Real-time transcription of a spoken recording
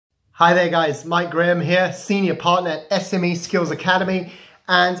Hi there guys, Mike Graham here, Senior Partner at SME Skills Academy,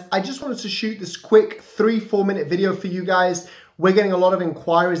 and I just wanted to shoot this quick 3-4 minute video for you guys. We're getting a lot of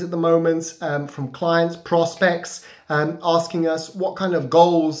inquiries at the moment from clients, prospects, asking us what kind of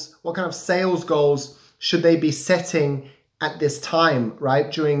goals, what kind of sales goals should they be setting at this time,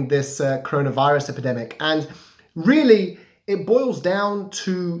 right, during this coronavirus epidemic. And really, it boils down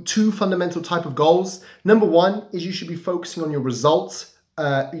to two fundamental type of goals. Number one is you should be focusing on your results.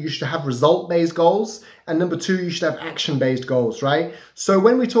 You should have result-based goals. And number two, you should have action-based goals, right? So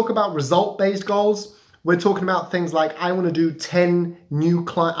when we talk about result-based goals, we're talking about things like, I want to do 10 new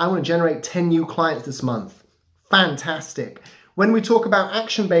clients, I want to generate 10 new clients this month. Fantastic. When we talk about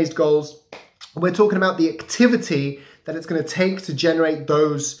action-based goals, we're talking about the activity that it's going to take to generate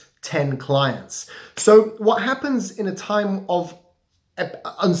those 10 clients. So what happens in a time of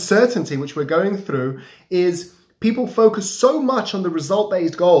uncertainty, which we're going through, is people focus so much on the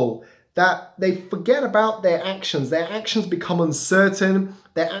result-based goal that they forget about their actions. Their actions become uncertain,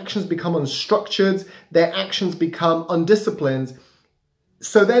 their actions become unstructured, their actions become undisciplined.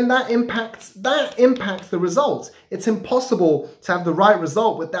 So then that impacts the result. It's impossible to have the right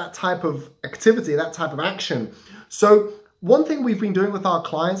result with that type of activity, that type of action. So one thing we've been doing with our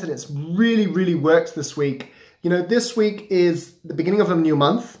clients, and it's really worked this week, this week is the beginning of a new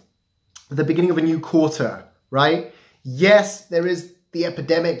month, the beginning of a new quarter, right? Yes, there is the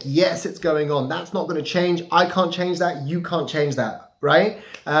epidemic. Yes, it's going on. That's not going to change. I can't change that. You can't change that, right?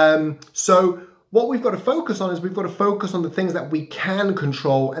 So what we've got to focus on is we've got to focus on the things that we can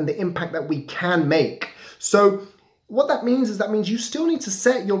control and the impact that we can make. So what that means is you still need to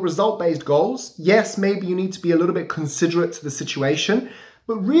set your result-based goals. Yes, maybe you need to be a little bit considerate to the situation,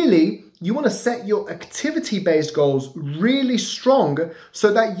 but really you want to set your activity-based goals really strong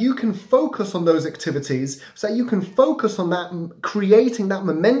so that you can focus on those activities, so that you can focus on that, creating that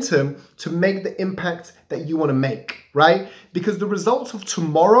momentum to make the impact that you want to make, right? Because the results of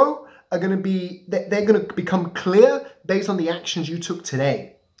tomorrow are going to be, they're going to become clear based on the actions you took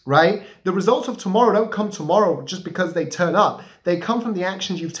today, right? The results of tomorrow don't come tomorrow just because they turn up. They come from the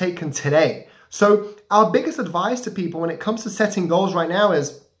actions you've taken today. So our biggest advice to people when it comes to setting goals right now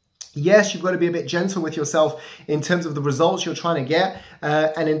is, yes, you've got to be a bit gentle with yourself in terms of the results you're trying to get,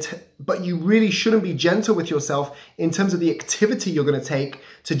 but you really shouldn't be gentle with yourself in terms of the activity you're going to take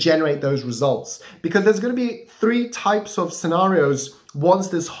to generate those results. Because there's going to be 3 types of scenarios once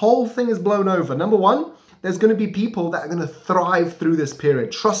this whole thing is blown over. Number one, there's going to be people that are going to thrive through this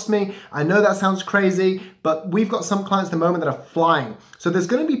period. Trust me, I know that sounds crazy, but we've got some clients at the moment that are flying. So there's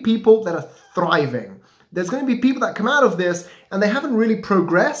going to be people that are thriving. There's going to be people that come out of this and they haven't really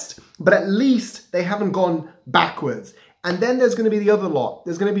progressed, but at least they haven't gone backwards. And then there's going to be the other lot.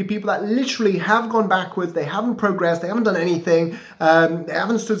 There's going to be people that literally have gone backwards. They haven't progressed. They haven't done anything. They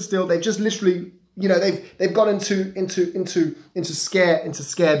haven't stood still. They've just literally, they've got into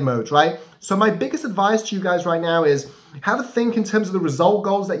scared mode, right? So my biggest advice to you guys right now is have a think in terms of the result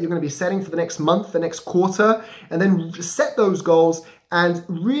goals that you're going to be setting for the next month, the next quarter, and then set those goals and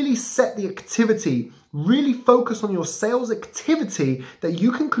really set the activity. Really focus on your sales activity that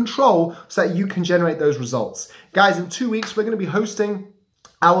you can control so that you can generate those results. Guys, in 2 weeks, we're going to be hosting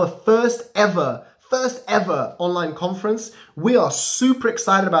our first ever online conference. We are super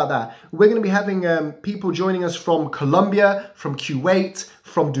excited about that. We're going to be having people joining us from Colombia, from Kuwait,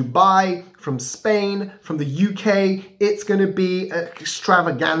 from Dubai, from Spain, from the UK. It's going to be an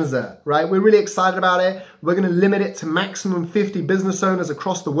extravaganza, right? We're really excited about it. We're going to limit it to maximum 50 business owners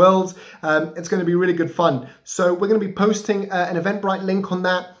across the world. It's going to be really good fun. So we're going to be posting an Eventbrite link on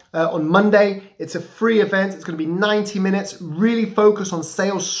that on Monday. It's a free event. It's going to be 90 minutes, really focus on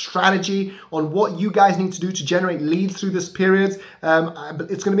sales strategy, on what you guys need to do to generate leads through this period.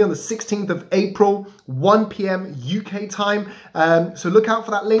 It's going to be on the 16th of April, 1 p.m. UK time. So look out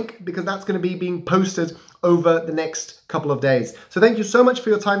for that link because that's going to be being posted over the next couple of days. So thank you so much for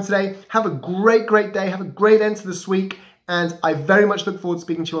your time today. Have a great day. Have a great end to this week. And I very much look forward to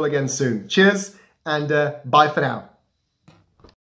speaking to you all again soon. Cheers and bye for now.